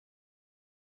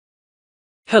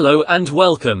Hello and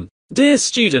welcome, dear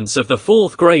students of the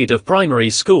 4th grade of primary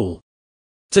school.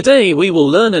 Today we will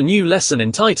learn a new lesson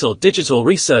entitled Digital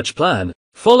Research Plan.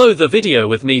 Follow the video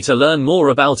with me to learn more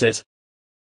about it.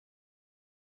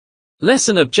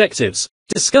 Lesson objectives: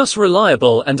 discuss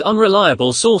reliable and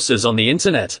unreliable sources on the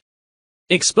internet.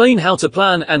 Explain how to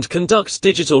plan and conduct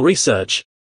digital research.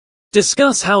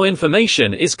 Discuss how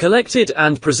information is collected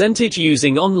and presented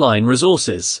using online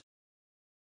resources.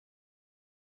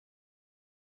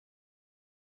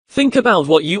 Think about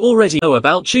what you already know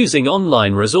about choosing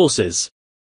online resources.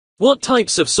 What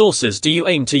types of sources do you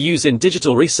aim to use in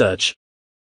digital research?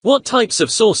 What types of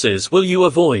sources will you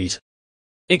avoid?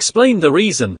 Explain the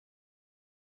reason.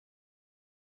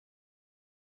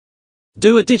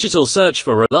 Do a digital search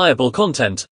for reliable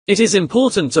content. It is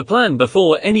important to plan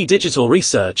before any digital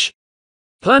research.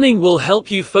 Planning will help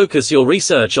you focus your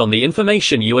research on the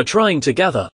information you are trying to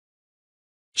gather.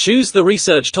 Choose the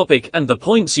research topic and the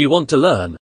points you want to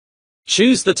learn.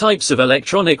 Choose the types of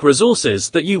electronic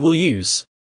resources that you will use.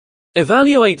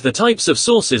 Evaluate the types of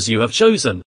sources you have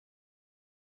chosen.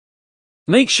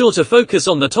 Make sure to focus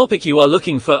on the topic you are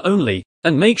looking for only,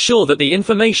 and make sure that the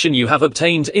information you have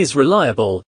obtained is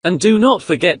reliable, and do not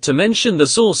forget to mention the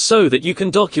source so that you can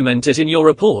document it in your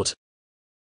report.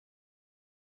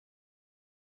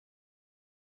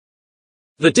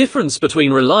 The difference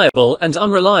between reliable and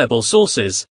unreliable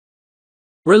sources.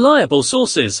 Reliable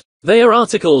sources. They are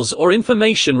articles or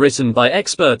information written by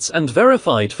experts and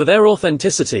verified for their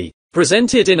authenticity,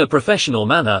 presented in a professional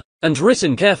manner, and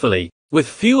written carefully, with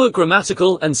fewer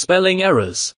grammatical and spelling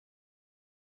errors.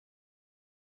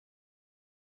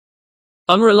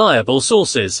 Unreliable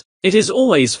sources. It is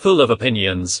always full of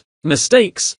opinions,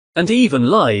 mistakes, and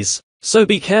even lies, so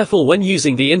be careful when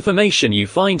using the information you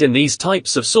find in these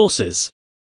types of sources.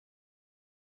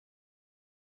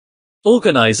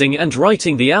 Organizing and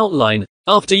writing the outline.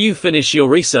 After you finish your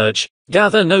research,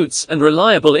 gather notes and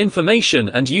reliable information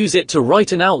and use it to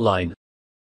write an outline.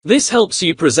 This helps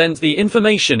you present the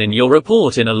information in your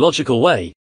report in a logical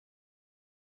way.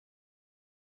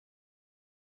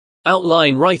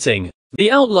 Outline writing.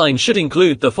 The outline should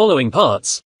include the following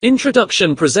parts.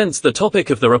 Introduction presents the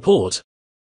topic of the report.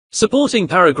 Supporting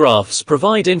paragraphs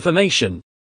provide information.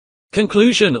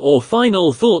 Conclusion or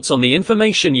final thoughts on the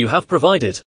information you have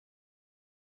provided.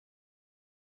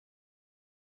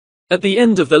 At the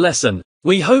end of the lesson,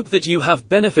 we hope that you have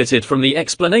benefited from the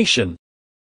explanation.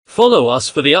 Follow us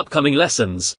for the upcoming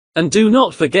lessons, and do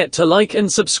not forget to like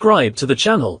and subscribe to the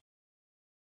channel.